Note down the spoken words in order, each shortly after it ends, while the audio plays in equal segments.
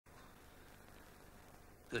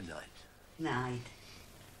Good night. Night.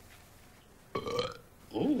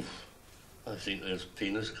 Ooh, I think those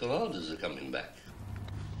pinas coladas are coming back.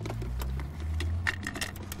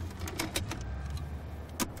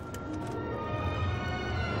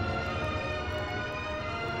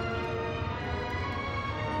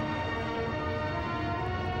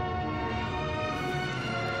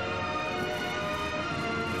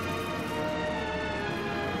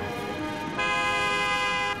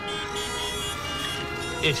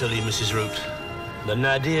 Italy, Mrs. Root. The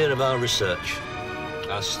nadir of our research.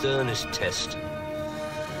 Our sternest test.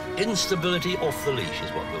 Instability off the leash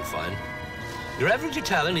is what we'll find. Your average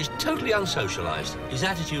Italian is totally unsocialized. His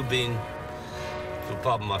attitude being, if you'll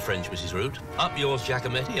pardon my French, Mrs. Root, up yours,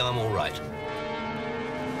 Giacometti, I'm all right.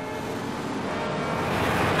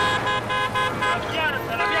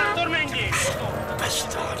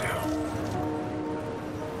 Bastardo.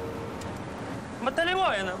 Ma te ne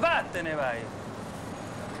vuoi? Vattene, vai.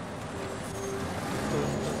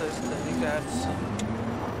 Testa di cazzo.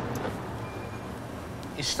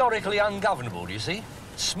 Historically ungovernable, do you see?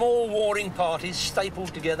 Small warring parties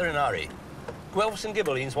stapled together in a hurry. Guelphs and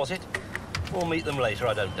Ghibellines, was it? We'll meet them later,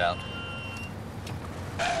 I don't doubt.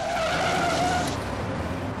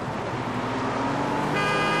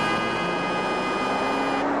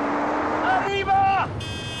 Arriva!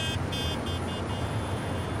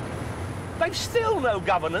 They've still no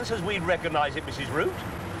governance as we'd recognise it, Mrs. Root.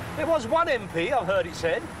 There was one MP, I've heard it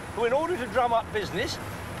said, who, in order to drum up business,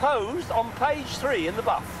 posed on page 3 in the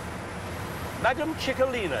Buff. Madame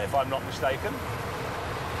Ciccolina, if I'm not mistaken.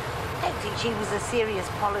 I don't think she was a serious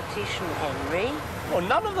politician, Henry. Well,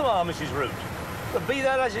 none of them are, Mrs. Root. But be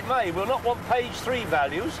that as it may, we'll not want page 3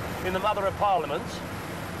 values in the Mother of Parliaments.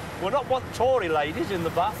 We'll not want Tory ladies in the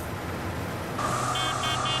Buff.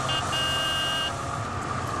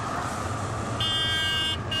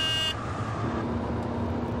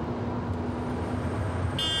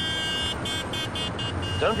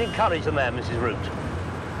 Don't encourage the man, Mrs. Root.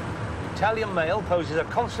 Italian male poses a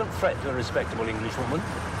constant threat to a respectable Englishwoman.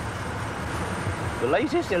 The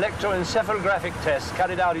latest electroencephalographic tests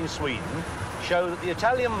carried out in Sweden show that the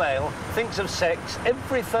Italian male thinks of sex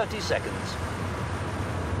every 30 seconds.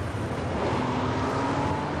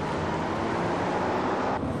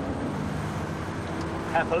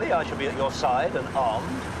 Happily, I shall be at your side and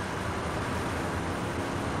armed.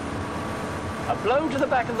 A blow to the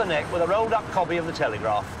back of the neck with a rolled-up copy of the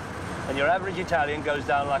Telegraph, and your average Italian goes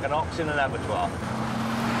down like an ox in an abattoir.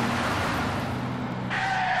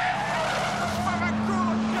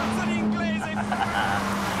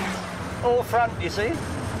 All front, you see.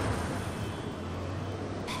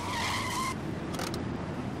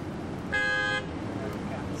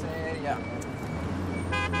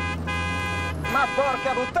 Ma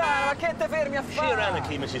porca puttana, ma che te fermi a fare? Sheer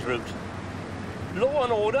anarchy, Mrs. Root. Law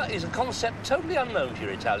and order is a concept totally unknown to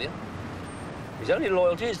your Italian. His only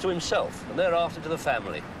loyalty is to himself, and thereafter to the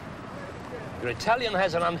family. Your Italian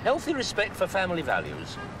has an unhealthy respect for family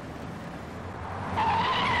values.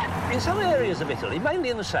 In some areas of Italy, mainly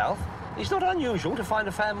in the south, it's not unusual to find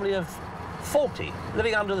a family of 40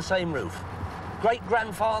 living under the same roof.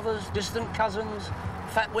 Great-grandfathers, distant cousins,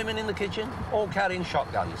 fat women in the kitchen, all carrying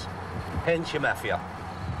shotguns. Hence your mafia.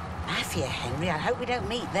 Mafia, Henry? I hope we don't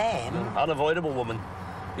meet them. Unavoidable, woman.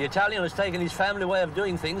 The Italian has taken his family way of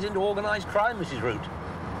doing things into organised crime, Mrs. Root.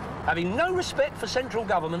 Having no respect for central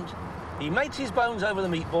government, he mates his bones over the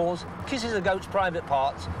meatballs, kisses a goat's private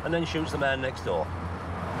parts, and then shoots the man next door.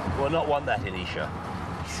 We'll not want that in Isha.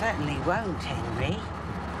 We certainly won't, Henry.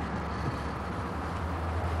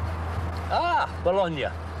 Ah, Bologna.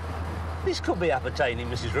 This could be appertaining,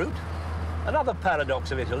 Mrs. Root. Another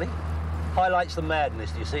paradox of Italy. Highlights the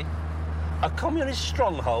madness, you see. A communist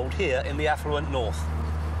stronghold here in the affluent north.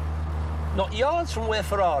 Not yards from where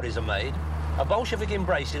Ferraris are made, a Bolshevik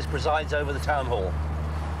embraces presides over the town hall.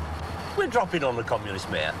 We're dropping on the communist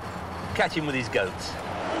mayor, catch him with his goats.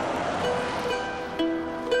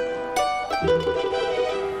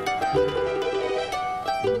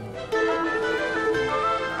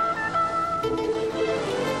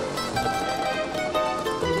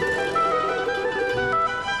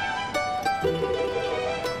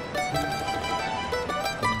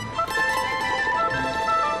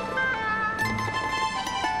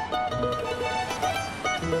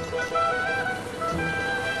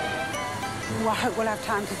 Oh, I hope we'll have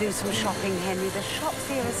time to do some shopping, Henry. The shops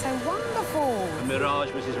here are so wonderful. A mirage,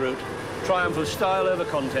 Mrs. Root. Triumph of style over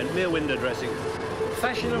content, mere window dressing.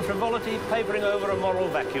 Fashion and frivolity papering over a moral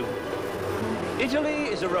vacuum. Italy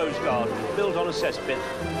is a rose garden built on a cesspit.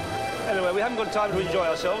 Anyway, we haven't got time to enjoy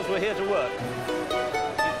ourselves. We're here to work.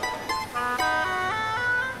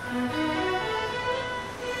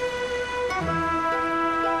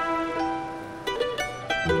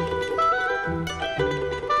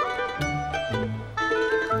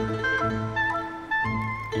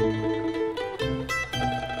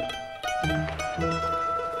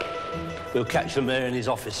 We'll catch the mayor in his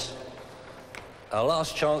office. Our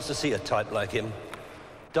last chance to see a type like him.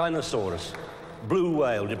 Dinosaurus, blue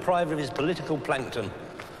whale, deprived of his political plankton,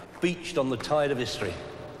 beached on the tide of history.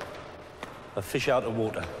 A fish out of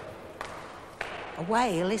water. A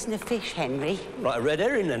whale isn't a fish, Henry. Right, a red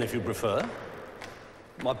herring then, if you prefer.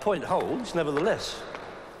 My point holds, nevertheless.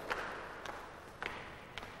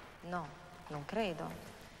 No, non credo.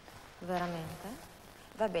 Veramente?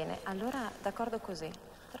 Va bene, allora d'accordo così.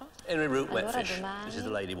 Henry Root, allora Wetfish. Domani... This is the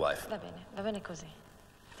lady wife. Va bene così.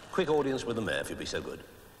 Quick audience with the mayor, if you'd be so good.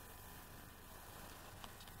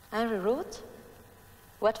 Henry Root?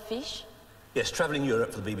 Wetfish? Yes, travelling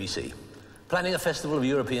Europe for the BBC. Planning a festival of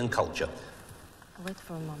European culture. Wait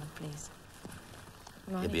for a moment, please.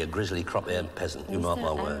 He'll be a grizzly crop-haired peasant, you mark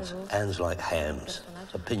my words. Hands like hams,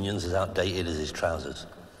 opinions as outdated as his trousers.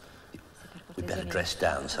 We'd better dress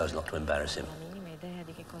down so as not to embarrass him.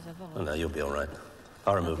 Oh, no, you'll be all right.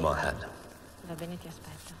 I'll remove my hat. Va bene, ti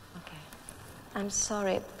aspetto. Okay. I'm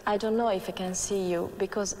sorry. I don't know if I can see you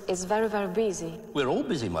because it's very, very busy. We're all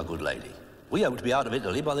busy, my good lady. We hope to be out of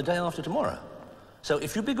Italy by the day after tomorrow. So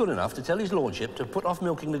if you'd be good enough to tell his lordship to put off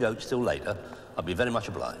milking the goats till later, I'd be very much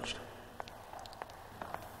obliged.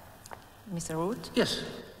 Mr. Root? Yes.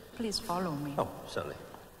 Please follow me. Oh, certainly.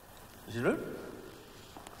 Mrs. Root?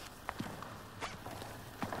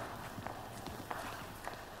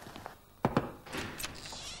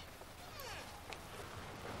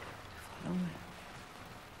 Follow me.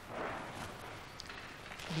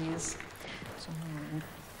 Here's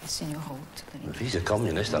Signor Root. If he's a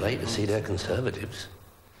communist, I'd hate to see their conservatives.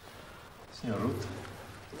 Signor Root?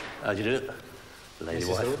 How'd you do it, lady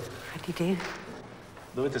wife? How do you do?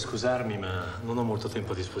 Dovete scusarmi, ma non ho molto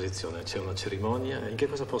tempo a disposizione. C'è una cerimonia. In che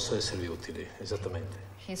cosa posso esservi utili, esattamente?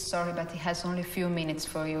 He's sorry, but he has only a few minutes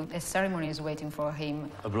for you. A ceremony is waiting for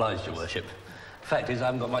him. Obliged, your worship. Fact is, I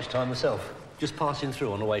haven't got much time myself. Just passing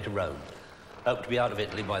through on the way to Rome. Hope to be out of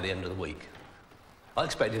Italy by the end of the week. I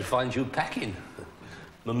expected to find you packing.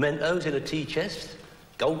 Mementos in a tea chest,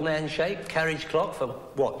 golden handshake, carriage clock for,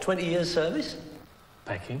 what, 20 years' service?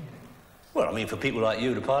 Packing? Well, I mean, for people like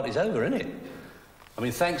you, the party's over, isn't it? I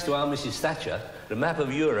mean, thanks to our Mrs. Thatcher, the map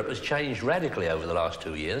of Europe has changed radically over the last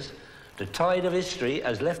 2 years. The tide of history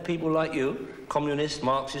has left people like you, communists,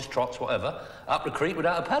 Marxists, Trots, whatever, up the creek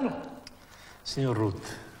without a paddle. Signor Root,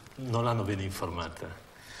 non l'hanno ben informata.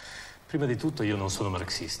 Prima di tutto io non sono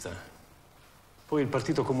marxista. Poi il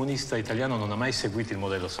Partito Comunista Italiano non ha mai seguito il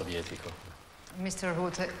modello sovietico. Mr.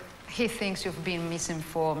 Root, he thinks you've been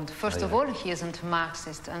misinformed. First of all, he isn't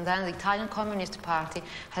Marxist, and then the Italian Communist Party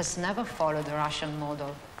has never followed the Russian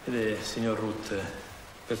model. Vede, signor Root,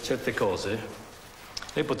 per certe cose,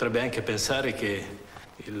 lei potrebbe anche pensare che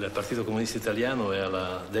il Partito Comunista Italiano è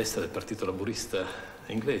alla destra del Partito Laburista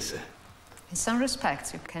inglese. In some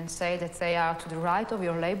respects, you can say that they are to the right of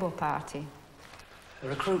your Labour Party. A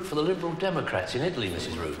recruit for the Liberal Democrats in Italy,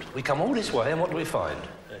 Mrs. Root. We come all this way, and what do we find?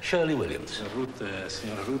 Shirley Williams.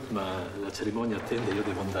 Signora Root, ma la cerimonia attende, io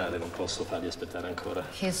devo andare, non posso farli aspettare ancora.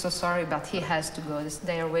 He's so sorry, but he has to go.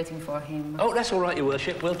 They are waiting for him. Oh, that's all right, your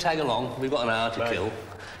worship. We'll tag along. We've got an hour to Right. kill.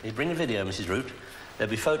 You bring the video, Mrs. Root. There'll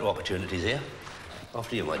be photo opportunities here.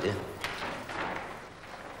 After you, my dear.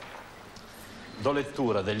 Do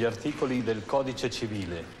lettura degli articoli del Codice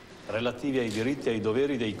Civile relativi ai diritti e ai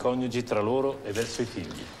doveri dei coniugi tra loro e verso i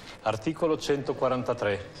figli. Articolo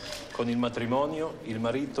 143. Con il matrimonio, il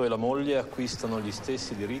marito e la moglie acquistano gli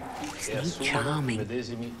stessi diritti e assumono i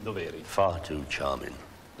medesimi doveri. Far too charming.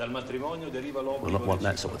 Dal matrimonio deriva l'obbligo We'll not want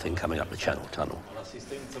that sort of thing coming up the Channel Tunnel.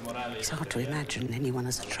 all'assistenza morale. It's hard to imagine anyone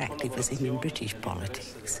as attractive as him in British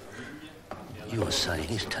politics. You are saying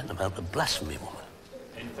he's tantamount to blasphemy, woman.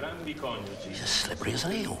 Entrambi i coniugi. He's as slippery as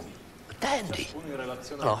an eel. A dandy.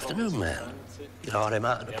 An afternoon man. You'd hire him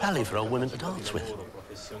out of the pally for old women to dance with.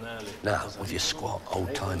 Now, with your squat,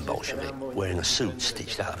 old-time Bolshevik, wearing a suit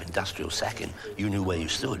stitched out of industrial sacking, you knew where you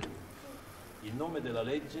stood. Il nome della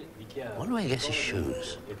legge dichiara Wonder where he gets his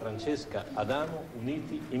shoes. e Francesca Adamo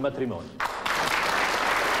uniti in matrimonio.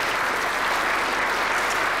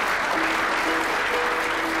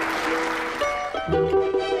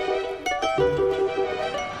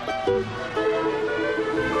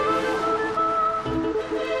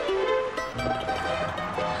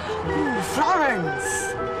 Ooh,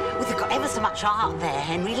 Florence! Well, they've got ever so much art there,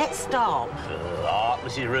 Henry. Let's stop. Art,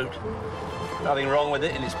 Mrs. Root. Nothing wrong with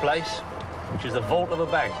it in its place, which is the vault of a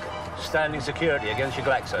bank, standing security against your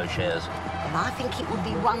Glaxo shares. And I think it would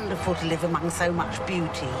be wonderful to live among so much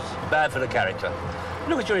beauty. Bad for the character.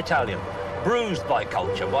 Look at your Italian, bruised by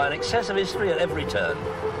culture, by an excess of history at every turn.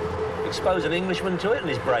 Expose an Englishman to it and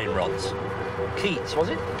his brain rots. Keats, was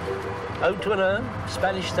it? Ode to an Urn,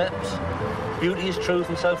 Spanish Steps, Beauty is Truth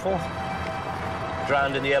and so forth.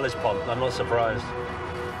 Drowned in the Hellespont, I'm not surprised.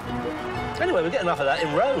 Anyway, we get enough of that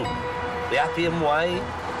in Rome. The Appian Way,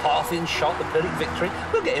 Parthian shot, the Pyrrhic victory.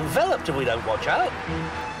 We'll get enveloped if we don't watch out.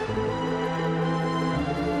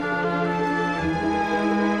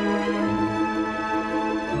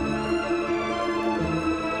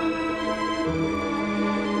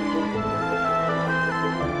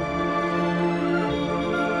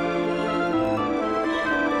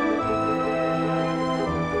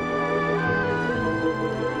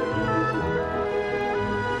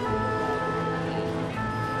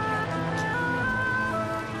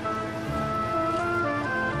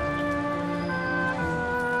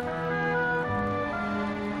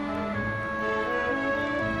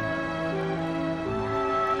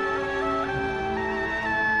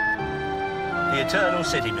 The Eternal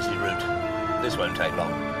City, Mrs. Root. This won't take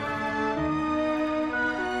long.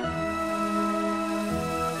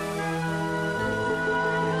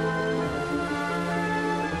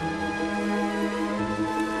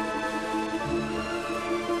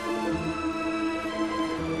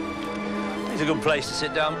 It's a good place to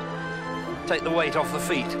sit down. Take the weight off the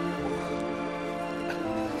feet.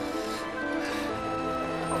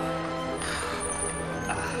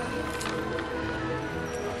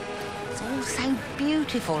 So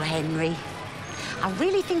beautiful, Henry. I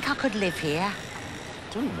really think I could live here.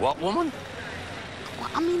 Do what, woman? Well,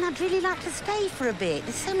 I mean, I'd really like to stay for a bit.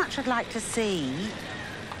 There's so much I'd like to see.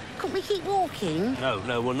 Couldn't we keep walking? No,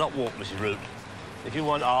 we'll not walk, Mrs. Root. If you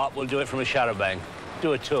want art, we'll do it from a charabanc.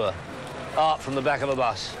 Do a tour. Art from the back of a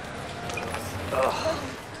bus. Ugh.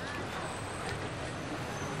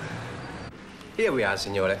 Here we are,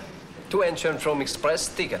 signore. 2 ancient Rome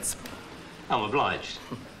Express tickets. I'm obliged.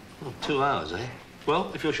 2 hours, eh?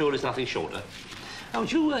 Well, if you're sure there's nothing shorter. Oh,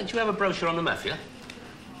 do you have a brochure on the Mafia?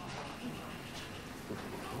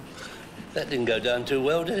 That didn't go down too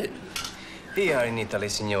well, did it? Here in Italy,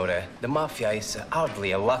 signore, the Mafia is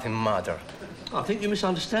hardly a laughing matter. I think you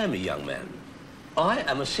misunderstand me, young man. I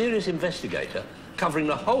am a serious investigator covering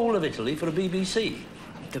the whole of Italy for the BBC.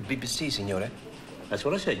 The BBC, signore? That's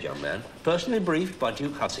what I said, young man. Personally briefed by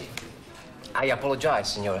Duke Hussey. I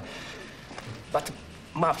apologize, signore. But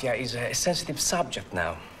Mafia is a sensitive subject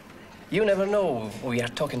now. You never know who we are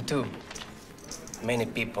talking to. Many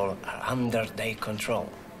people are under their control.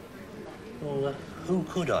 Well, who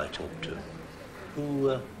could I talk to?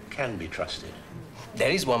 Who can be trusted?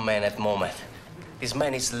 There is one man at the moment. His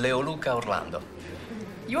man is Leoluca Orlando.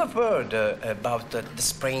 You have heard about the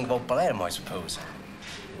spring of Palermo, I suppose.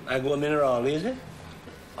 Agua Minerale, is it?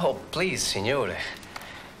 Oh, please, signore.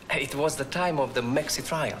 It was the time of the Mexi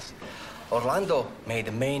trials. Orlando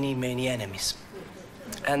made many, many enemies.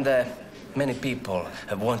 And many people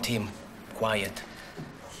want him quiet.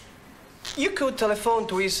 You could telephone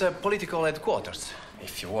to his political headquarters,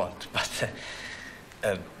 if you want, but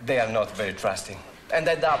they are not very trusting. And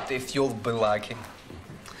I doubt if you'll be like him.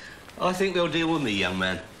 I think they'll deal with me, young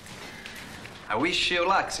man. I wish you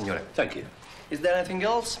luck, signore. Thank you. Is there anything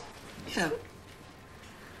else? Yeah.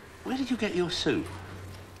 Where did you get your suit?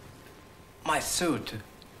 My suit?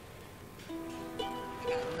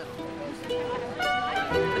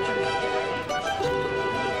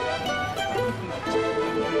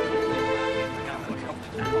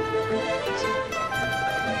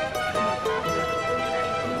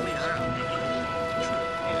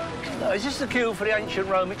 Is this the queue for the ancient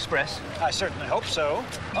Rome Express? I certainly hope so.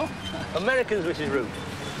 Oh, Americans, Mrs. Root.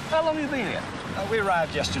 How long have you been here? We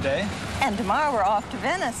arrived yesterday. And tomorrow we're off to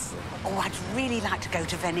Venice. Oh, I'd really like to go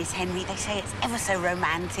to Venice, Henry. They say it's ever so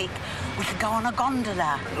romantic. We could go on a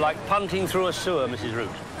gondola. Like punting through a sewer, Mrs.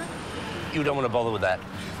 Root. You don't want to bother with that.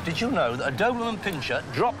 Did you know that a Doberman Pinscher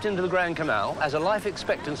dropped into the Grand Canal has a life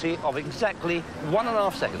expectancy of exactly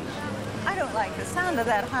 1.5 seconds? I don't like the sound of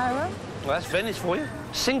that, Hiram. Well, that's Venice for you.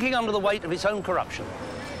 Sinking under the weight of its own corruption.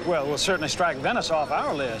 Well, we'll certainly strike Venice off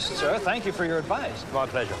our list, sir. Thank you for your advice. My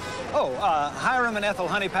pleasure. Oh, Hiram and Ethel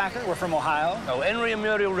Honeypacker, we're from Ohio. Oh, Henry and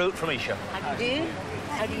Muriel Root from Isha. How do you do?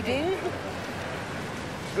 How do you do?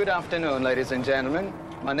 Good afternoon, ladies and gentlemen.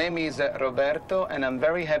 My name is Roberto, and I'm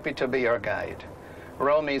very happy to be your guide.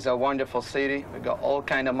 Rome is a wonderful city. We've got all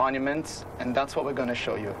kinds of monuments, and that's what we're going to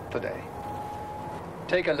show you today.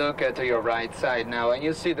 Take a look to your right side now, and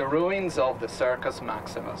you see the ruins of the Circus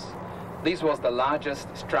Maximus. This was the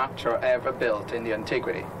largest structure ever built in the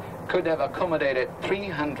antiquity. Could have accommodated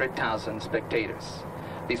 300,000 spectators.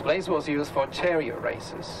 This place was used for chariot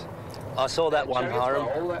races. I saw that one, Hiram.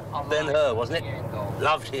 Then her, wasn't it?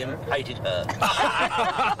 Loved him, hated her.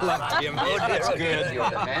 Loved him. Oh, That's good. You're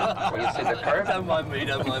the man. Will you see the curve? Don't mind me,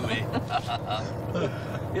 don't mind me.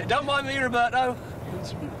 Yeah, don't mind me, Roberto.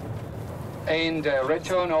 And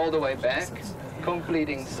return all the way back,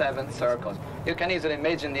 completing 7 circles. You can easily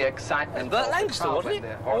imagine the excitement. Burt Lancaster, wasn't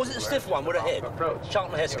it? Or was it the stiff one with a head?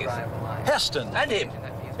 Charlton Hesketh. Heston. And him.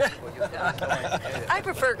 I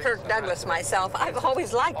prefer Kirk Douglas myself. I've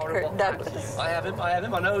always liked Kirk Douglas. I have him, I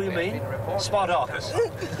know who you mean. Spartacus.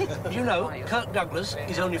 You know, Kirk Douglas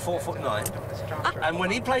is only 4'9". And when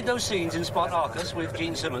he played those scenes in Spartacus with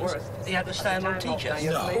Gene Simmons, he had to stand on T-chest.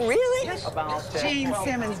 No. Really? Yes. Gene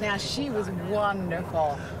Simmons, now she was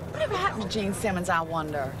wonderful. Whatever happened to Gene Simmons, I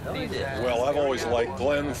wonder? Well, I've always liked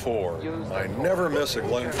Glenn Ford. I never miss a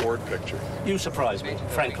Glenn Ford picture. You surprise me,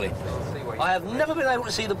 frankly. I have never been able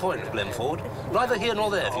to see the point of Glenn Ford, neither here nor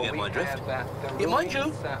there, if you get my drift. Yet, mind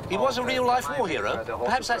you, he was a real-life war hero.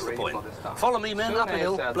 Perhaps that's the point. Follow me, men, up a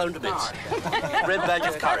hill, blown to bits. Red badge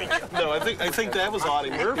of courage. No, I think that was Audie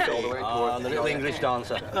Murphy. Ah, the little English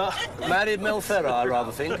dancer. Married Mel Ferrer, I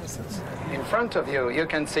rather think. In front of you, you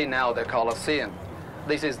can see now the Colosseum.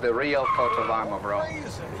 This is the real coat of arms of Rome.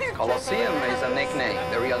 Colosseum is a nickname.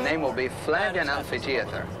 The real name will be Flavian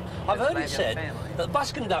Amphitheater. I've heard it said that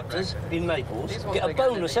bus conductors in Naples get a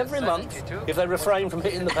bonus every month if they refrain from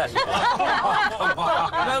hitting the passengers.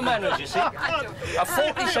 No manners, you see. A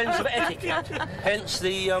 40 cents of etiquette. Hence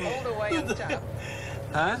the,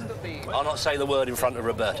 Huh? I'll not say the word in front of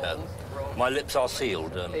Roberto. My lips are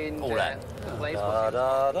sealed and all that.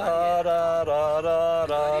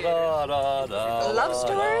 Love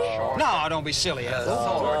story? No, don't be silly,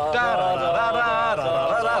 Ethel.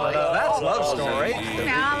 That's love story.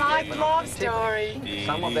 Now I like love story.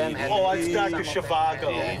 Some of them had... Oh, it's Dr.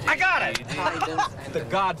 Zhivago. I got it! The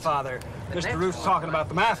Godfather. Mr. Root's talking about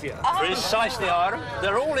the mafia. Precisely, Hiram.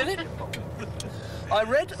 They're all in it. I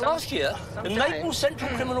read last year in Naples Central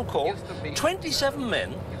Criminal Court, 27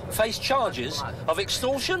 men faced charges of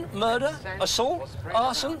extortion, murder, assault,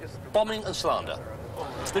 arson, bombing and slander.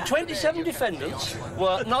 The 27 defendants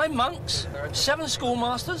were 9 monks, 7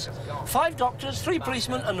 schoolmasters, 5 doctors, 3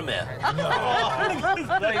 policemen and the mayor.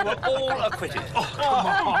 They were all acquitted.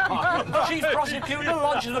 The chief prosecutor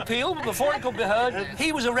lodged an appeal, but before it could be heard,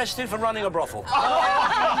 he was arrested for running a brothel.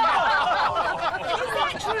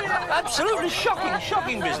 Absolutely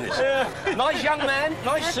shocking business. Nice young man,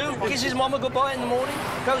 nice suit, kisses mama goodbye in the morning,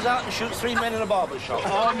 goes out and shoots 3 men in a barber shop.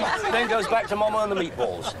 Then goes back to mama and the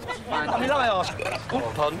meatballs. I mean, I ask... Oh,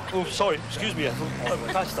 pardon. Oh, sorry. Excuse me, Ethel.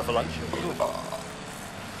 Can I stuff for lunch?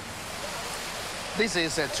 This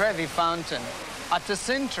is a Trevi fountain. At the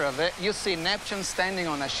center of it, you see Neptune standing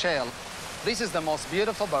on a shell. This is the most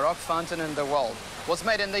beautiful Baroque fountain in the world. It was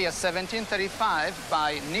made in the year 1735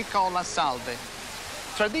 by Nicola Salvi.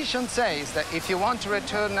 Tradition says that if you want to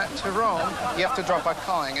return to Rome, you have to drop a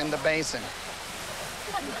coin in the basin.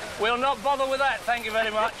 We'll not bother with that, thank you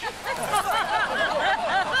very much.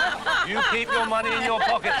 You keep your money in your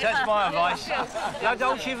pockets, that's my advice. La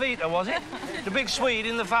Dolce Vita, was it? The big Swede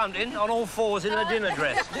in the fountain, on all fours in her dinner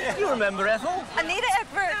dress. You remember Ethel? Anita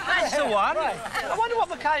Ekberg. That's the one. I wonder what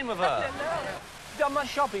became of her. Done much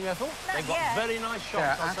shopping, Ethel? They've got very nice shops. There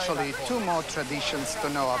are actually 2 more traditions to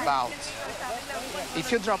know about.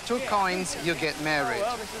 If you drop 2 coins, you get married.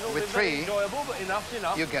 With 3,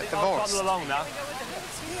 you get divorced. Along now.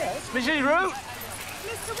 Mrs. Root?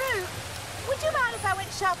 Mr. Root, would you mind if I went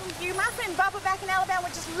shopping with you? My friend Bubba back in Alabama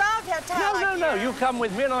would just love to have time. No, you come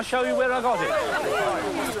with me and I'll show you where I got it.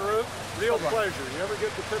 Mr. Root, real pleasure. You ever get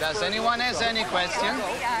to Pittsburgh? Does anyone have any question?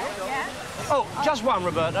 Oh, just one,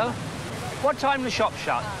 Roberto. What time the shop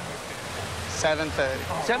shut? 7:30.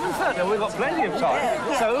 7:30? We've got plenty of time.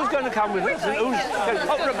 So who's going to come with us? And who's...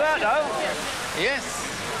 Oh, Roberto? Yes.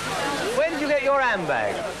 Where did you get your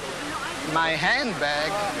handbag? My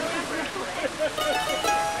handbag?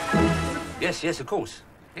 Yes, of course.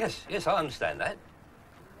 Yes, I understand that.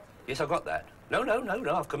 Yes, I got that. No,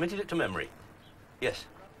 I've committed it to memory. Yes,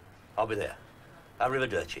 I'll be there.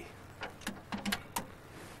 Arrivederci.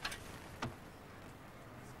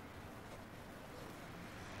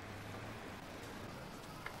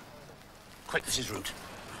 Quick, Mrs. Root.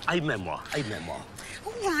 A memoir.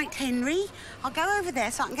 All right, Henry. I'll go over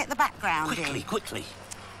there so I can get the background in. Quickly.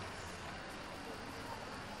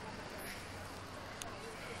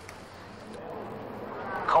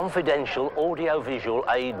 Confidential audio-visual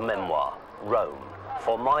aid memoir, Rome,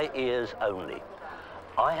 for my ears only.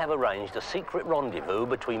 I have arranged a secret rendezvous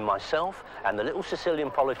between myself and the little Sicilian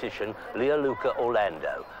politician Leoluca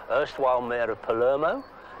Orlando, erstwhile mayor of Palermo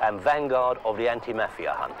and vanguard of the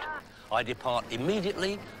anti-mafia hunt. I depart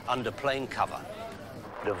immediately under plain cover.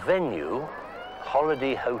 The venue,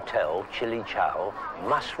 Holiday Hotel Chili Chow,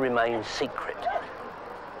 must remain secret.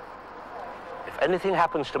 If anything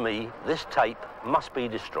happens to me, this tape must be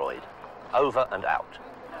destroyed. Over and out.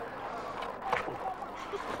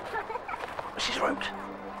 Mrs. Root.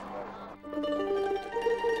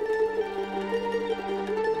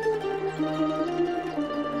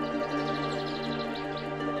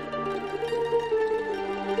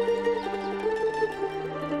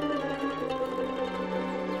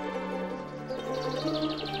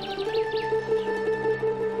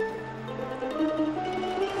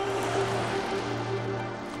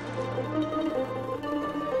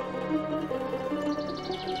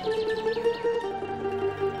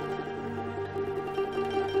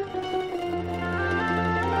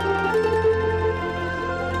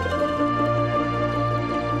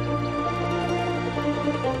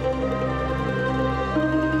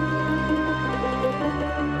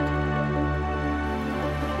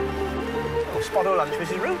 Spot of lunch,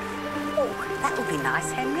 Mrs. Root. Oh, that would be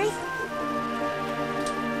nice, Henry.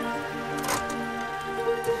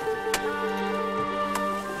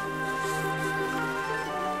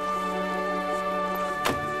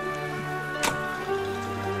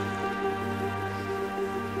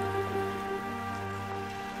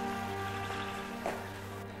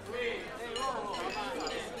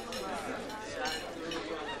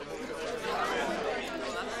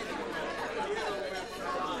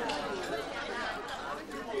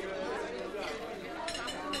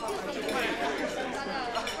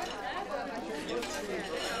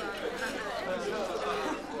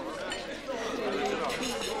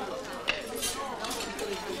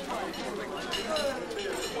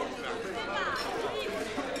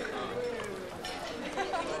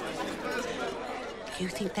 You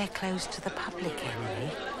think they're closed to the public,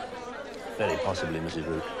 Henry? Very possibly, Mrs.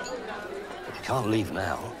 Root. But we can't leave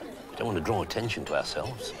now. We don't want to draw attention to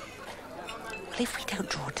ourselves. Well, if we don't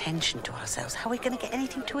draw attention to ourselves, how are we going to get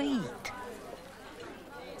anything to eat?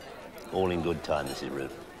 All in good time, Mrs.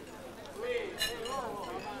 Root.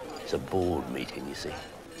 It's a board meeting, you see.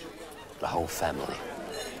 The whole family.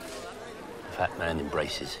 The fat man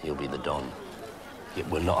embraces, he'll be the Don. Yet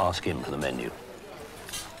we'll not ask him for the menu.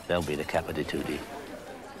 They'll be the Capa di Tutti.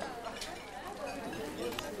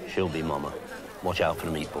 She'll be Mama. Watch out for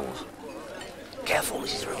the meatballs. Careful,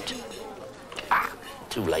 Mrs. Root. Ah,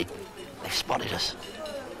 too late. They've spotted us.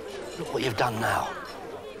 Look what you've done now.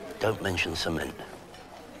 Don't mention cement.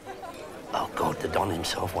 Oh, God, the Don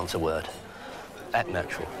himself wants a word. Act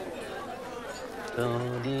natural.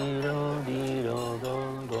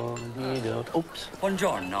 Oops.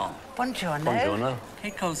 Buongiorno. Buongiorno. Buongiorno.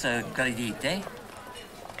 Che cosa gradite?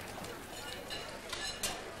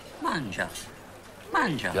 Mangia.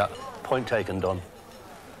 Mangia. Yeah, point taken, Don.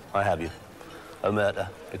 I have you. Omerta,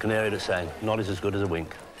 the canary that sang. Not as good as a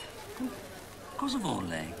wink. Cosa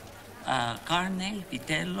vuole? Carne,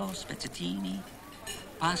 vitello, spezzatini,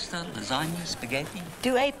 pasta, lasagna, spaghetti?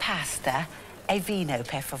 Due pasta e vino,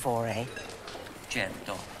 per favore.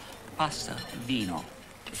 Certo. Pasta, vino.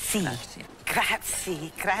 Sì.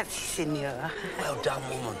 Grazie. Grazie, signor. Well done,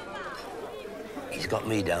 woman. He's got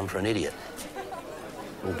me down for an idiot.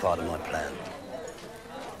 All part of my plan.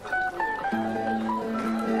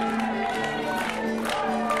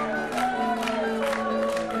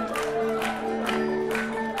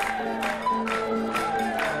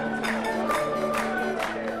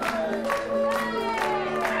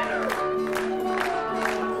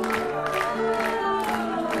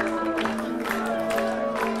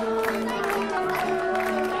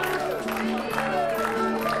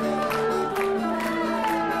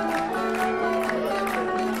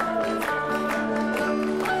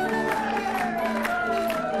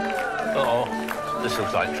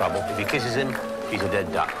 Like trouble. If he kisses him, he's a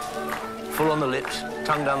dead duck. Full on the lips,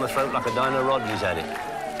 tongue down the throat like a dino rod, he's had it.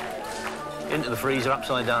 Into the freezer,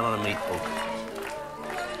 upside down on a meat hook.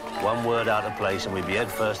 One word out of place and we'd be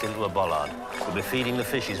head first into a bollard. We'll be feeding the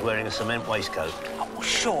fishes wearing a cement waistcoat. Oh,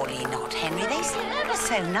 surely not, Henry. They seem ever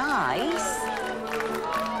so nice.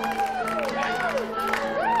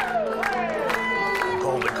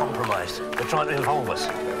 Oh, we're compromised. They're trying to involve us.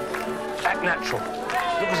 Act natural.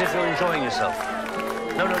 Look as if you're enjoying yourself.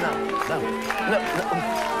 No.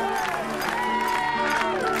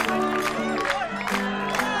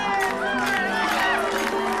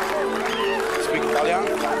 Speak Italian? A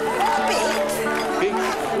bit.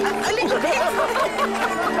 A little bit.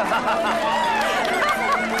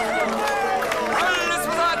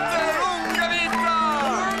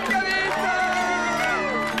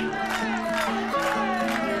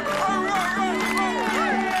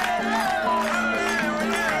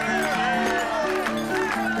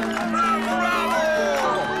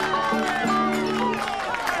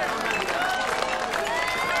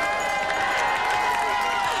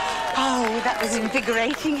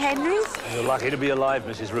 invigorating, Henry. You're lucky to be alive,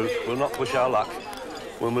 Mrs. Root. We'll not push our luck.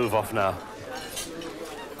 We'll move off now.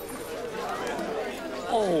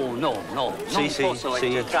 Oh, no, non posso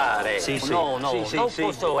accettare. No, non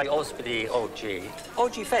posso ospiti oggi.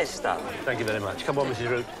 Oggi festa. Thank you very much. Come on, Mrs.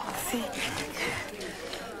 Root. Sì.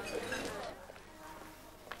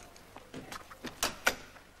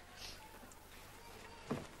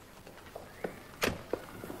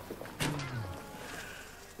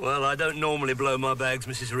 Well, I don't normally blow my bags,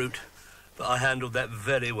 Mrs. Root, but I handled that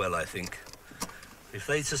very well, I think. If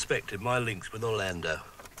they'd suspected my links with Orlando.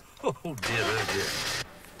 Oh, dear, oh,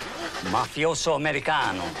 dear. Mafioso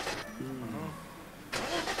americano.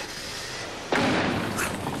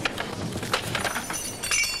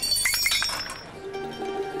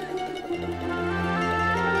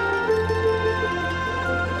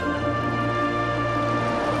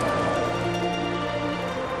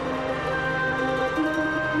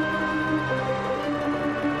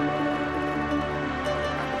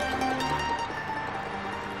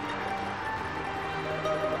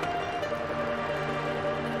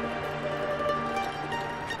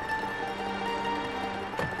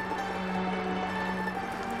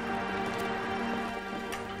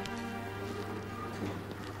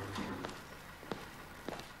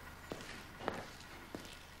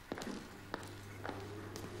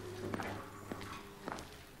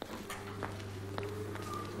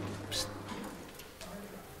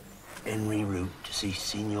 Henry Root to see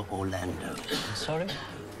Signor Orlando. Sorry?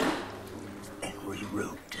 Henry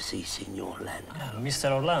Root to see Signor Orlando.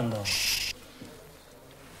 Mr. Orlando.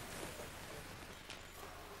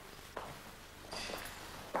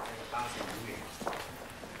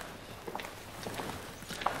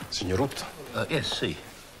 Signor Root? Yes, see.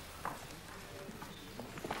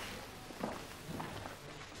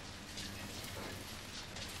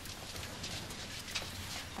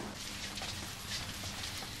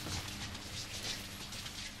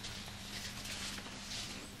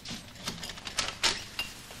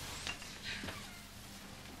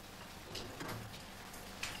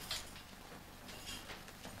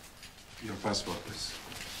 Your passport, please.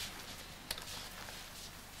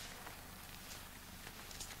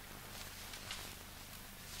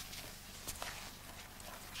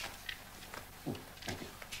 Thank you.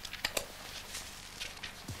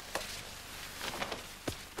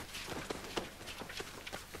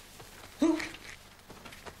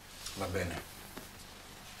 Va bene.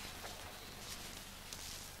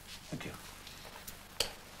 Thank you.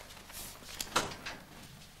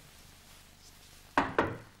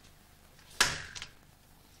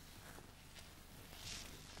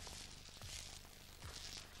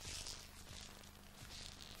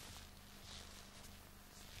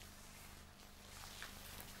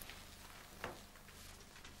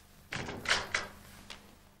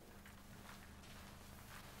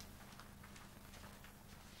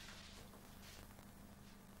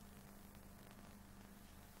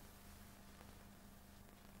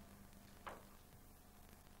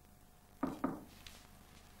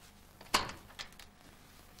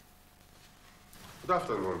 Good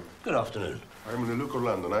afternoon. Good afternoon. I'm Luke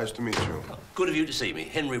Orlando. Nice to meet you. Good of you to see me.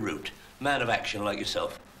 Henry Root. Man of action like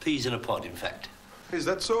yourself. Peas in a pod, in fact. Is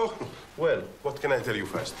that so? Well, what can I tell you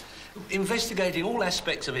first? Investigating all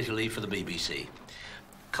aspects of Italy for the BBC.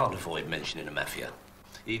 Can't avoid mentioning the mafia.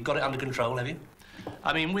 You've got it under control, have you?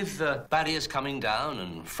 I mean, with barriers coming down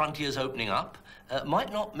and frontiers opening up,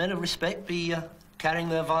 might not men of respect be carrying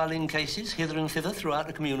their violin cases hither and thither throughout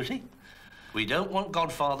the community? We don't want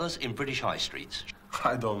godfathers in British high streets.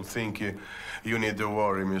 I don't think you need to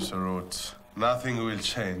worry, Mr. Roots. Nothing will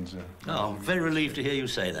change. Oh, I'm very relieved to hear you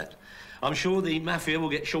say that. I'm sure the mafia will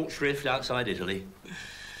get short shrift outside Italy.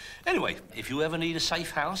 Anyway, if you ever need a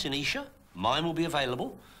safe house in Isha, mine will be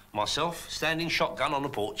available. Myself standing shotgun on the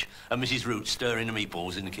porch and Mrs. Root stirring the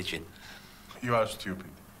meatballs in the kitchen. You are stupid.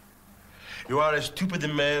 You are a stupid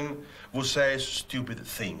man who says stupid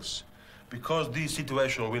things. Because this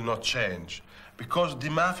situation will not change. Because the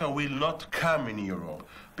mafia will not come in Europe.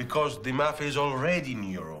 Because the mafia is already in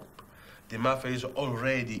Europe. The mafia is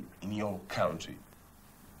already in your country.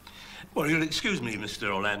 Well, you'll excuse me, Mr.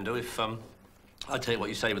 Orlando, if I tell you what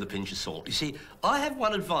you say with a pinch of salt. You see, I have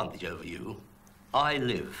one advantage over you. I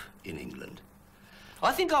live in England.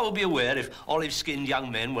 I think I would be aware if olive-skinned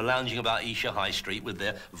young men were lounging about Isha High Street with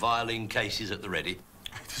their violin cases at the ready.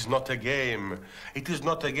 It is not a game. It is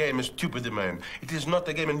not a game, a stupid man. It is not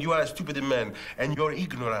a game, and you are a stupid man. And your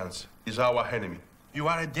ignorance is our enemy. You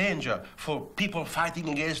are a danger for people fighting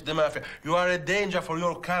against the mafia. You are a danger for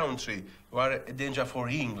your country. You are a danger for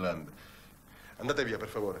England. Andate via, per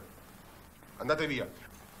favore. Andate via.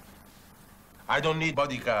 I don't need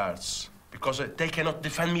bodyguards. Because they cannot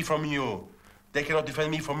defend me from you. They cannot defend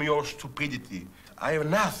me from your stupidity. I have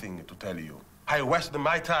nothing to tell you. I wasted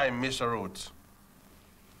my time, Mr. Roots.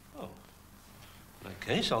 Oh. In that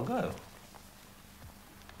case, I'll go.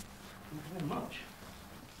 Thank you very much.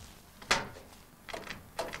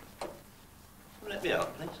 Let me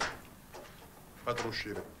out, please. Fatelo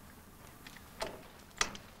uscire.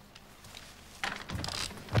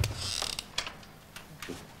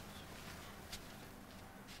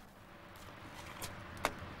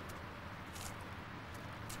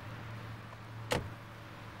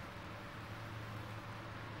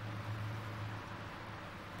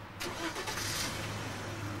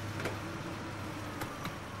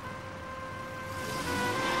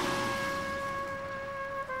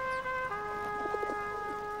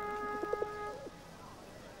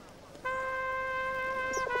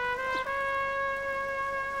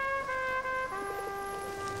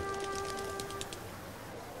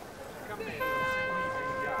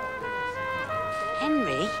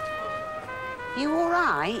 Henry, you all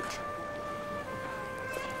right?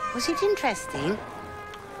 Was it interesting?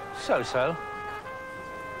 So-so.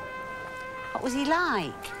 What was he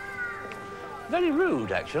like? Very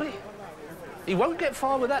rude, actually. He won't get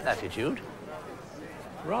far with that attitude.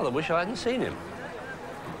 Rather wish I hadn't seen him.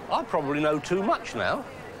 I probably know too much now.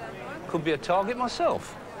 Could be a target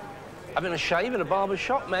myself. Having a shave in a barber's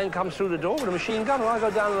shop, man comes through the door with a machine gun and I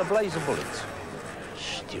go down in a blaze of bullets.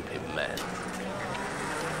 Stupid man.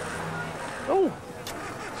 Oh,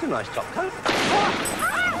 it's a nice top coat.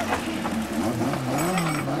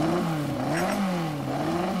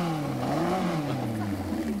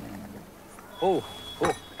 Oh,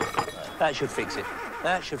 that should fix it.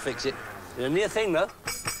 That should fix it. It's a near thing, though.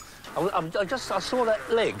 I saw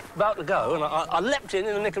that leg about to go, and I leapt in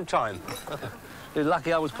the nick of time. You're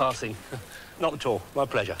lucky I was passing. Not at all. My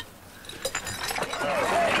pleasure.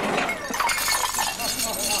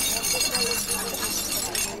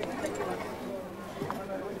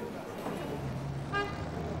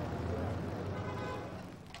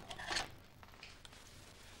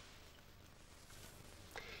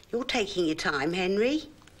 You're taking your time, Henry.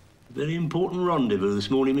 Very important rendezvous this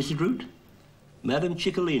morning, Mrs. Root. Madame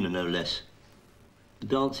Ciccolina, no less. The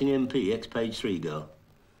dancing MP, ex-page 3 girl.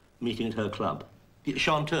 Meeting at her club.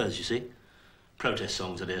 Chanteurs, you see. Protest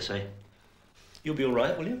songs, I dare say. You'll be all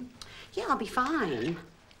right, will you? Yeah, I'll be fine.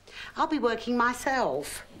 I'll be working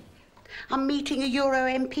myself. I'm meeting a Euro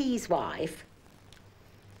MP's wife.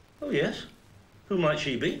 Oh, yes? Who might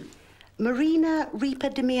she be? Marina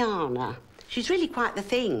Ripa-Damiana. She's really quite the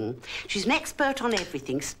thing. She's an expert on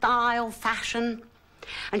everything, style, fashion.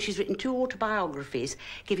 And she's written 2 autobiographies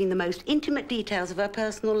giving the most intimate details of her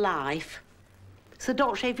personal life. It's a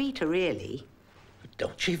Dolce Vita, really. A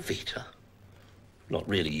Dolce Vita? Not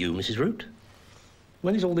really you, Mrs. Root.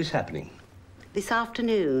 When is all this happening? This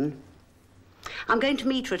afternoon. I'm going to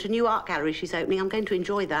meet her at a new art gallery she's opening. I'm going to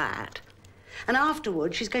enjoy that. And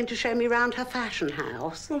afterwards, she's going to show me around her fashion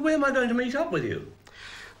house. Well, where am I going to meet up with you?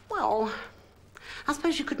 Well, I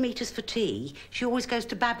suppose you could meet us for tea. She always goes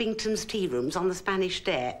to Babington's tea rooms on the Spanish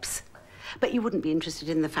Steps. But you wouldn't be interested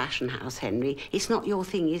in the fashion house, Henry. It's not your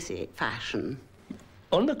thing, is it, fashion?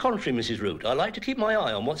 On the contrary, Mrs. Root, I like to keep my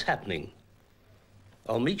eye on what's happening.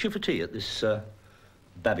 I'll meet you for tea at this,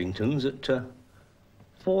 Babington's at,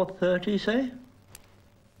 4:30, say?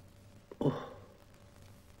 Oh.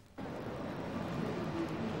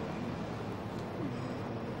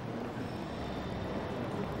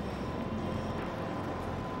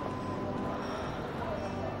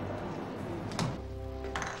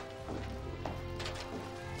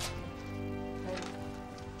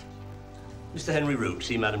 Mr. Henry Root,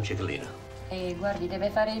 see Madame Ciccolina. Guardi, deve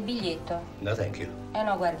fare il biglietto. No, thank you.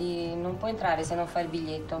 No, guardi, non può entrare se non fa il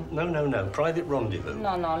biglietto. No. Private rendezvous.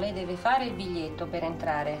 No, lei deve fare il biglietto per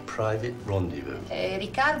entrare. Private rendezvous.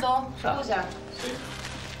 Riccardo, scusa. Sì.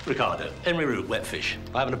 Riccardo, Henry Root, Wetfish.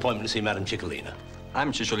 I have an appointment to see Madame Ciccolina.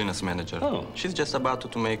 I'm Ciccolina's manager. Oh. She's just about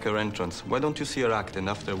to make her entrance. Why don't you see her act, and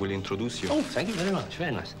after we'll introduce you. Oh, thank you very much.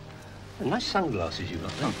 Very nice. Nice sunglasses you've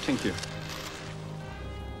got there. Oh, thank you.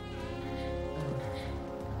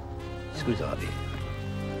 Scusate.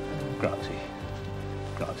 Grazie.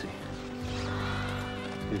 Grazie.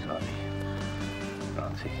 Scusate.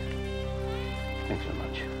 Grazie. Thanks so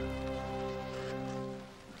much.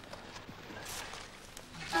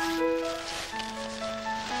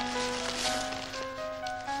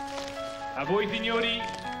 A voi signori,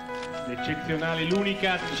 l'eccezionale,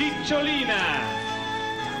 l'unica Cicciolina.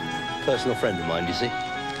 Personal friend of mine, you see.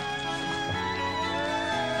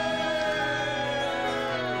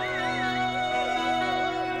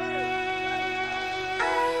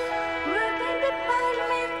 Work in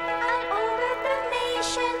department, I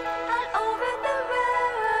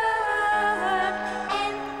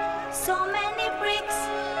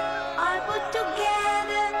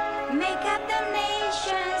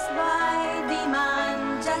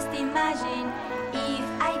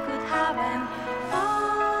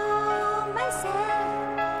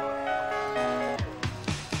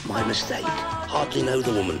My mistake. Hardly know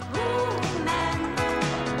the woman.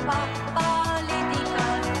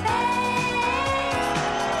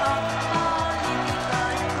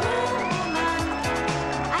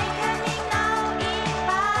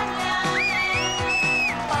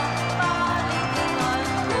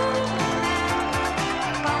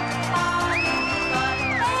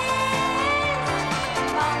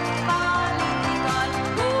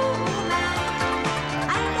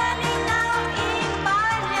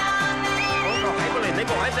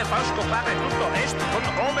 Fa scopare tutto est con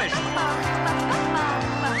ovest.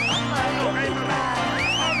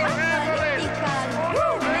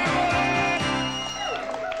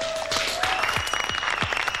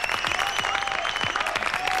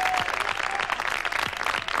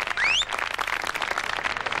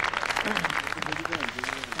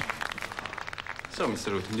 So,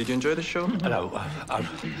 Mr. Root, did you enjoy the show? Hello.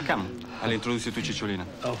 Come, I'll introduce you to Cicciolina.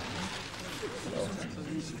 Oh.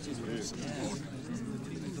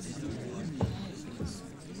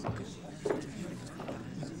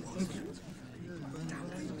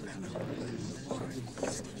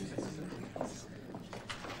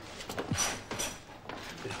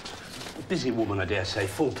 Busy woman, I dare say,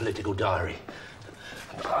 full political diary.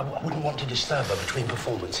 I wouldn't want to disturb her between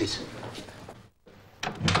performances.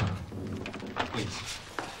 Please.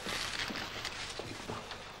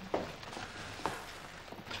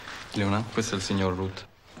 Leona, questo è il signor Root.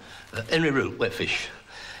 Henry Root, wet fish.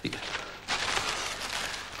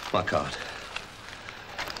 My card.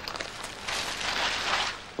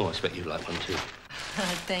 Oh, I expect you'd like one too.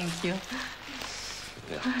 Thank you.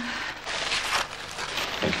 Yeah.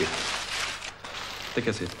 Thank you. Take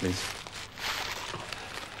a seat, please.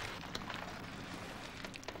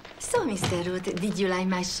 So, Mr. Root, did you like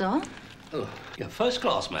my show? Oh, yeah, first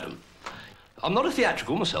class, madam. I'm not a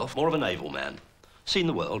theatrical myself, more of a naval man. Seen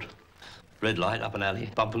the world. Red light up an alley,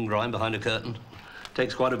 bump and grind behind a curtain.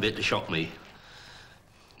 Takes quite a bit to shock me.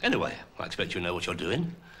 Anyway, I expect you know what you're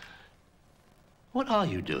doing. What are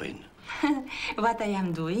you doing? What I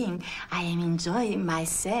am doing? I am enjoying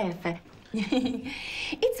myself.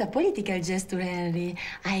 It's a political gesture, Henry.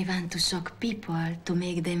 I want to shock people, to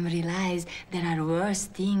make them realize there are worse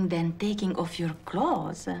things than taking off your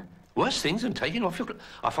clothes. Worse things than taking off your clothes?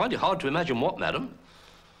 I find it hard to imagine what, madam?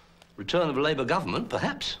 Return of a Labour government,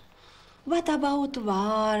 perhaps? What about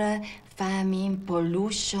war, famine,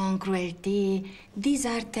 pollution, cruelty? These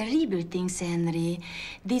are terrible things, Henry.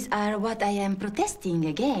 These are what I am protesting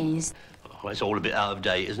against. Well, it's all a bit out of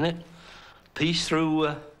date, isn't it? Peace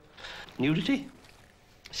through nudity?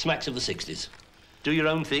 Smacks of the 60s. Do your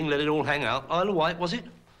own thing, let it all hang out. Isle of Wight, was it?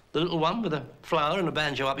 The little one with a flower and a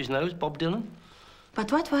banjo up his nose, Bob Dylan? But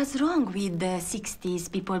what was wrong with the 60s?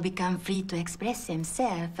 People become free to express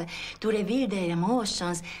themselves, to reveal their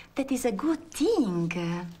emotions. That is a good thing.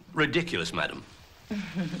 Ridiculous, madam.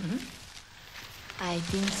 I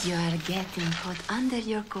think you are getting hot under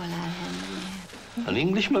your collar, Henry. An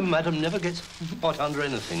Englishman, madam, never gets hot under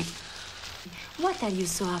anything. What are you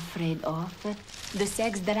so afraid of? The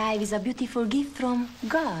sex drive is a beautiful gift from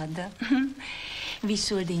God. We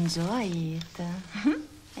should enjoy it.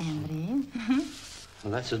 Henry?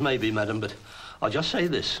 Well, that's as may be, madam, but I'll just say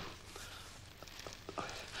this.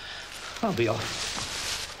 I'll be off.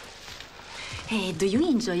 Hey, do you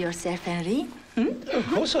enjoy yourself, Henry? Of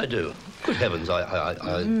course I do. Good heavens,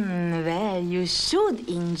 Well, you should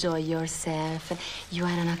enjoy yourself. You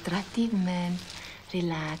are an attractive man.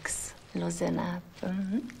 Relax. Loosen up.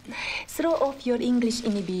 Throw off your English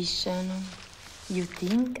inhibition. You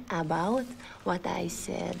think about what I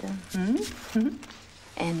said.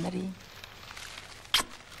 Henry.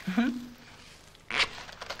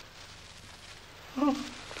 Oh.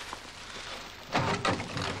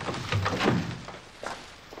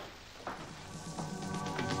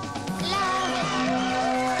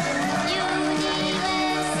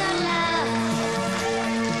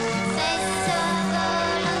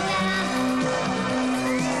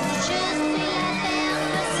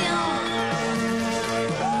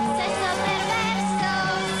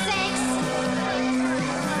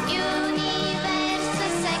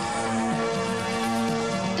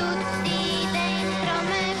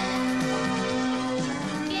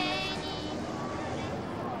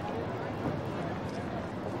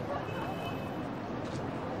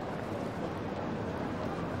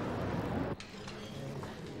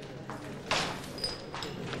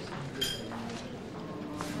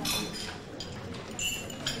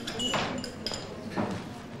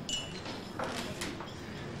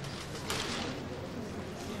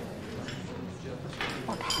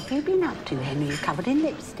 What have you been up to, Henry? You're covered in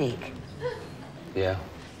lipstick. Yeah,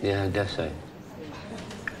 I dare say.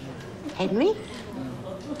 Henry?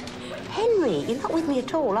 Henry, you're not with me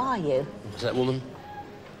at all, are you? Is that woman?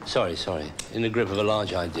 Sorry. In the grip of a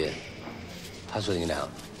large idea. Puzzling it out.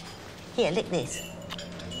 Here, lick this.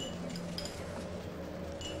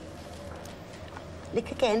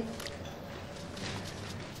 Lick again.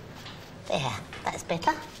 There, that's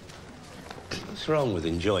better. What's wrong with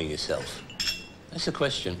enjoying yourself? That's the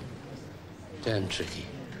question. Damn tricky.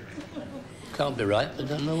 Can't be right, but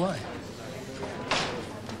don't know why.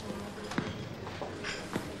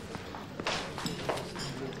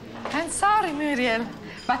 I'm sorry, Muriel,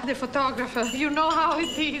 but the photographer, you know how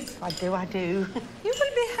it is. I do. You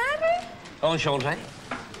will be happy? Enchanté.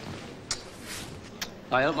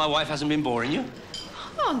 I hope my wife hasn't been boring you.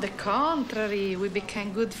 On the contrary, we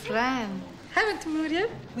became good friends. Haven't we, Muriel?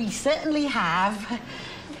 We certainly have.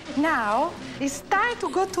 Now, it's time to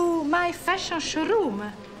go to my fashion showroom.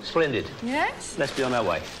 Splendid. Yes? Let's be on our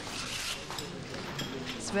way.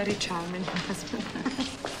 It's very charming, husband.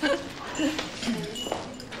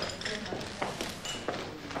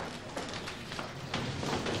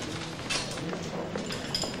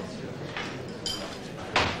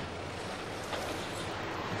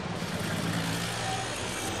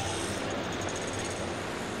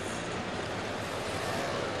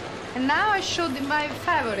 And now I showed you my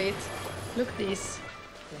favorite. Look this.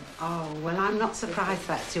 Oh, well, I'm not surprised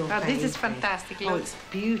that's your favourite. This is fantastic. Oh, it's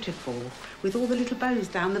beautiful. With all the little bows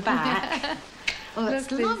down the back. Oh, that's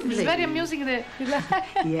lovely. It's very amusing.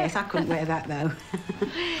 Yes, I couldn't wear that, though.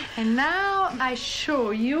 And now I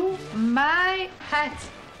show you my hat.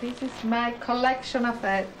 This is my collection of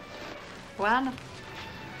hats. One.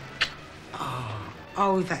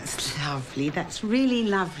 Oh, that's lovely. That's really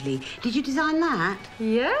lovely. Did you design that?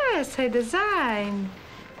 Yes, I designed.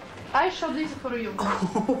 I show this for you.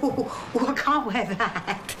 Oh, I can't wear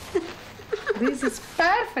that. This is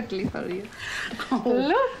perfectly for you. Oh.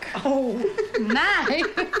 Look. Oh. Nice.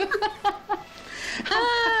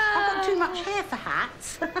 I've got too much hair for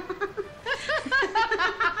hats.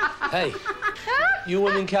 Hey, you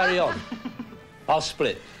women carry on. I'll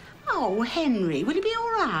split. Oh, Henry, will you be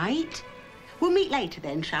all right? We'll meet later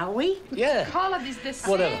then, shall we? Yeah. Color is the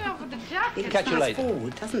same Whatever. of the jacket. Catch you later.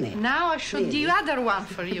 Forward, doesn't it? Now I show the other one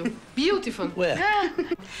for you. Beautiful. Where?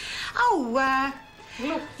 Oh,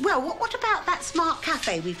 well, what about that smart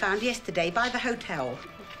cafe we found yesterday by the hotel?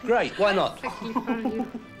 Great, why not? Perfectly for you.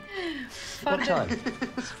 What time?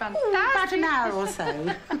 It's fantastic. Oh, about an hour or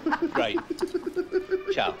so. Great.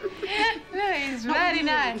 Ciao. It's very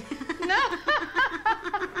nice. No.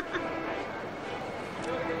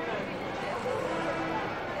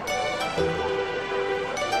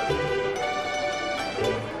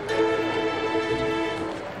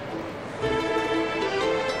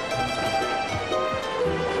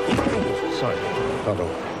 Sorry, pardon.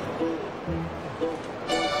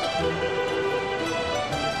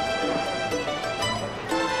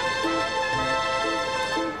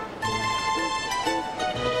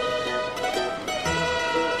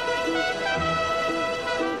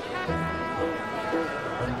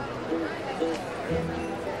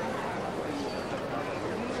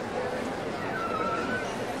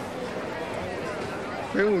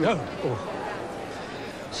 No. Oh.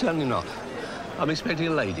 Certainly not. I'm expecting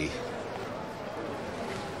a lady.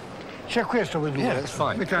 C'è questo per due. Yeah, it's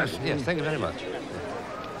fine. Because, Yes, thank you very much.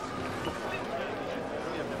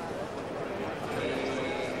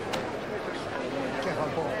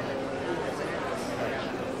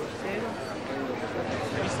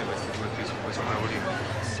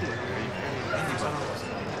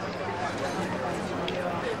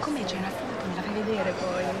 Come c'è una foto? Me la fai vedere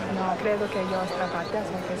poi? No, credo che io ho strappato.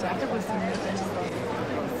 Adesso ho preso anche questo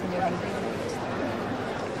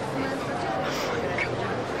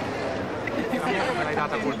Me l'hai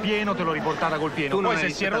data col pieno, te l'ho riportata col pieno. Poi se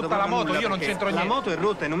si è rotta la moto io non c'entro niente. La moto è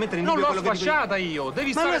rotta e non mettere in Non dubbio l'ho quello che dico sfasciata io.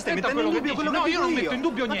 Devi stare attento a quello che dici. No, io non metto in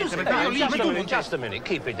dubbio niente, perché io lì Just a minute,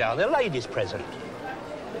 keep it down. The lady's present.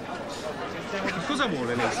 Cosa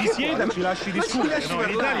vuole lei? Si sieda e ci lasci discutere, no? In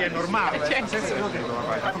Italia è normale.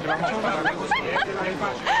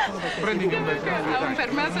 Prendi un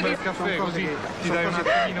bel caffè così ti dai un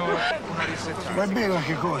attimino una risezione. Va bene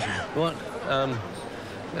che cosa? What?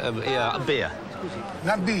 Yeah, a beer.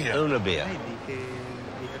 La birra? Una beer.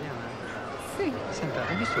 Sì. Senta,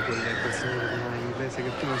 hai visto quel signore inglese che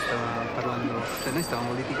prima stava parlando? Cioè, noi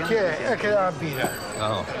stavamo litigando. Chi è? È che dà la birra.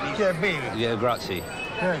 Oh. Chi è bene? Yeah, grazie.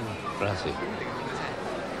 Prego. Grazie.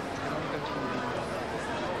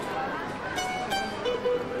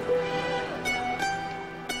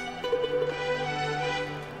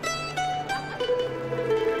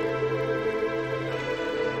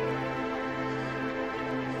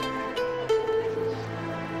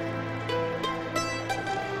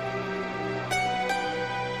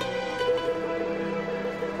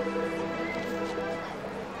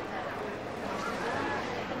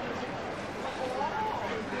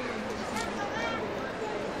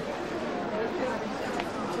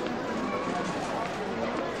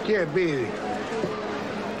 Chi è, bevi?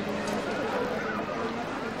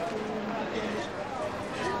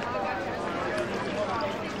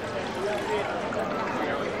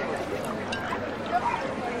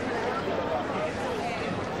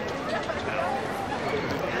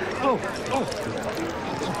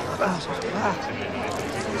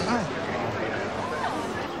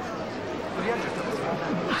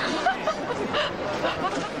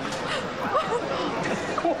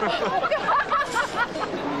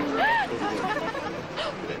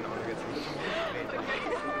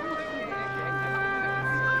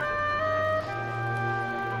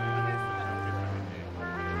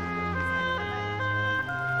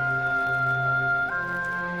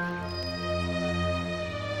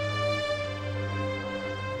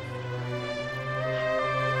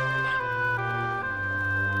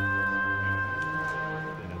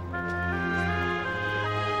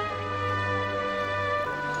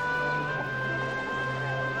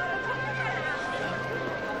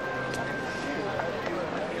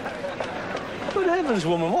 Good heavens,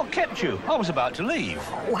 woman, what kept you? I was about to leave.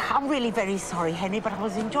 Oh, I'm really very sorry, Henry, but I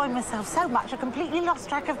was enjoying myself so much I completely lost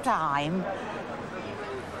track of time.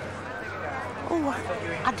 Oh,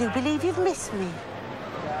 I do believe you've missed me.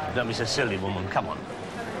 Don't be so silly, woman. Come on.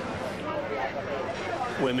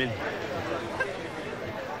 Women.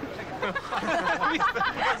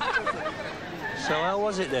 So how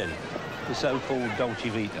was it then? The so-called Dolce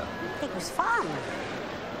Vita? It was fun.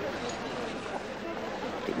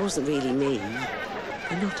 It wasn't really me.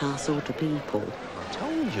 They're not our sort of people. I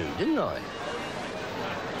told you, didn't I?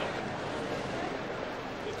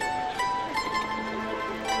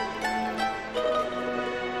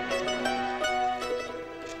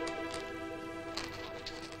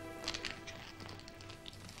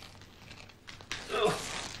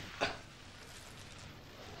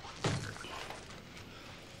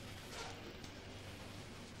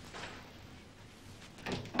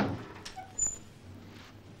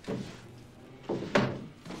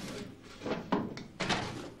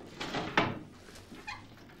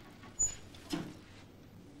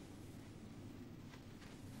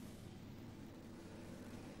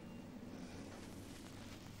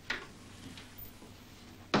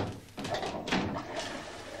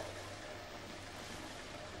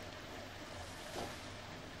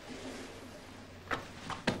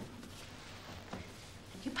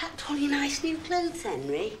 You packed all your nice new clothes,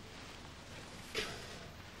 Henry.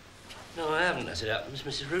 No, I haven't, as it happens,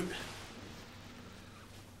 Mrs. Root. It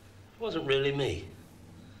wasn't really me.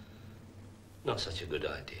 Not such a good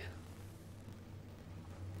idea.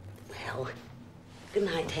 Well, good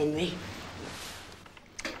night, Henry.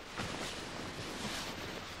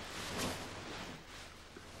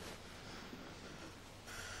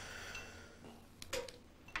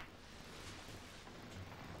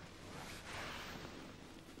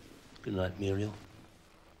 Good night, Muriel.